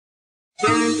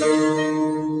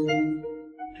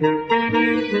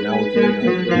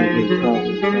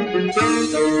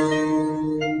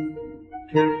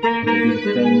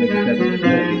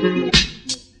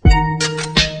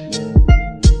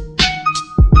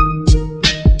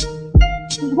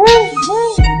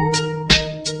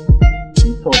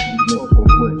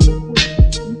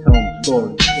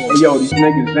Yo, these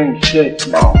niggas ain't shit,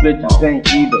 bitches ain't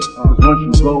either. Cause once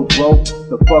you go broke,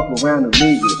 the fuck around and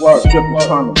leave it. Strippers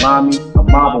trying to lie me, I'm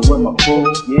mobbing with my crew.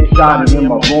 Shot it in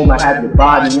my room, I had your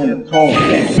body in a tomb.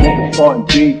 Niggas starting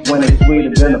beef when it's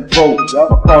sweeter than a fruit.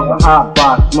 Because a hot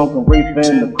box, smoking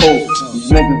reefer in the coop.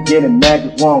 These niggas getting mad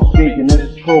cause what I'm speaking, this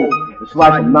is true. It's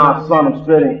like I'm not son, I'm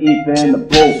spitting ether in the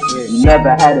booth. You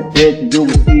never had a bitch and you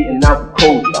was eating out the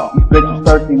coach. These bitches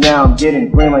thirsty now, I'm getting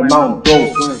green like Mountain Dew.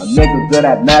 A nigga good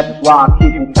at math, that's why I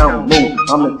keep him counting loot.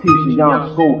 I'm the teacher, y'all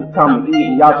in school, time to eat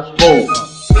and y'all just fool.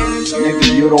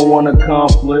 Nigga, you don't want a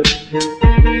conflict,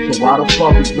 so why the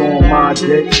fuck is you on my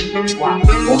dick?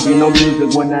 Won't be no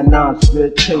music when that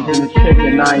non-spit. Chasing the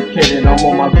chicken, I ain't kidding, I'm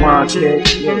on my grind, kid.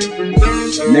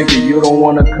 Nigga, you don't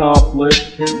want a conflict,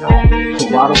 so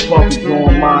why the fuck is you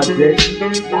on my dick?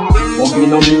 Won't be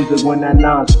no music when that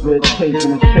non-spit.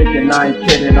 Chasing the chicken, I ain't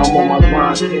kidding, I'm on my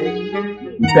grind, kid.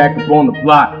 We back up on the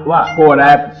block, scored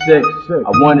after 6. I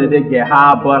wanted to get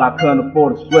high, but I couldn't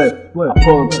afford a Swift. I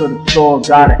pull up to the store,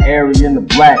 got an area in the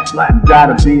black. You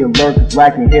gotta be alert, cause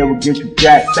lacking here will get you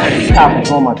jacked.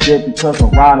 Coppers on my dick because I'm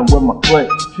riding with my click.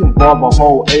 Involve a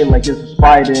whole A like it's a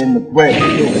spider in the brick.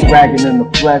 Dragging in the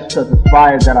flesh cause it's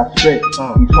fire that I spit.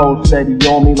 These hoes steady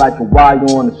on me like a wire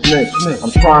on a snitch.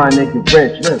 I'm trying to get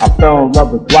rich, I fell in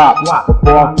love with Glock.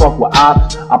 Before I fuck with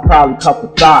ops, I probably cut the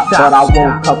thought, but I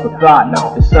won't cut the thought.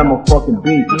 Now it's my fucking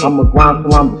beat. I'ma grind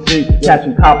till I'm deceased.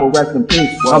 Catching copper, rest in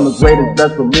peace. I'm the greatest,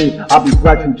 best believe. I'll be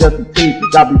flexing just to tease.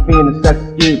 Got be feeling sex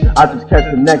skis. I just catch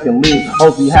the neck and leave.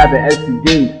 Hoes be having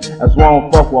STDs. That's why I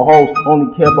don't fuck with hoes.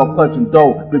 Only care about clutching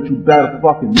dough. But you better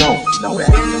fucking know.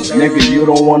 Nigga, you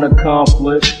don't want a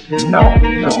conflict. No.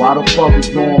 So why the fuck is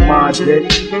you on my dick?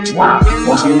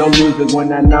 Won't be no music when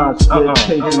that non-spit.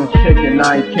 Chasing the chicken,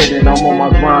 I ain't kidding. I'm on my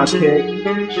grind, kid.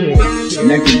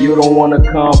 Nigga, you don't want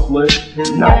a conflict.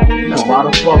 No. So why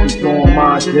the fuck is you on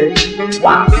my dick?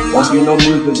 Won't be no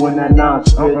music when that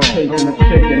non-spit. Chasing the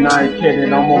chicken, I ain't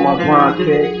kidding. I'm on my grind,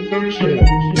 kid.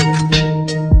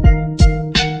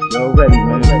 You already,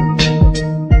 man.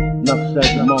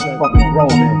 NuffSed, the motherfucking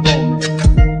Broman.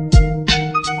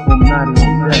 Illuminati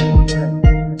on deck.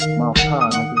 Mouth high,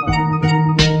 nigga.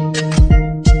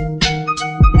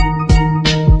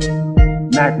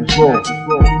 Mac is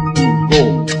raw.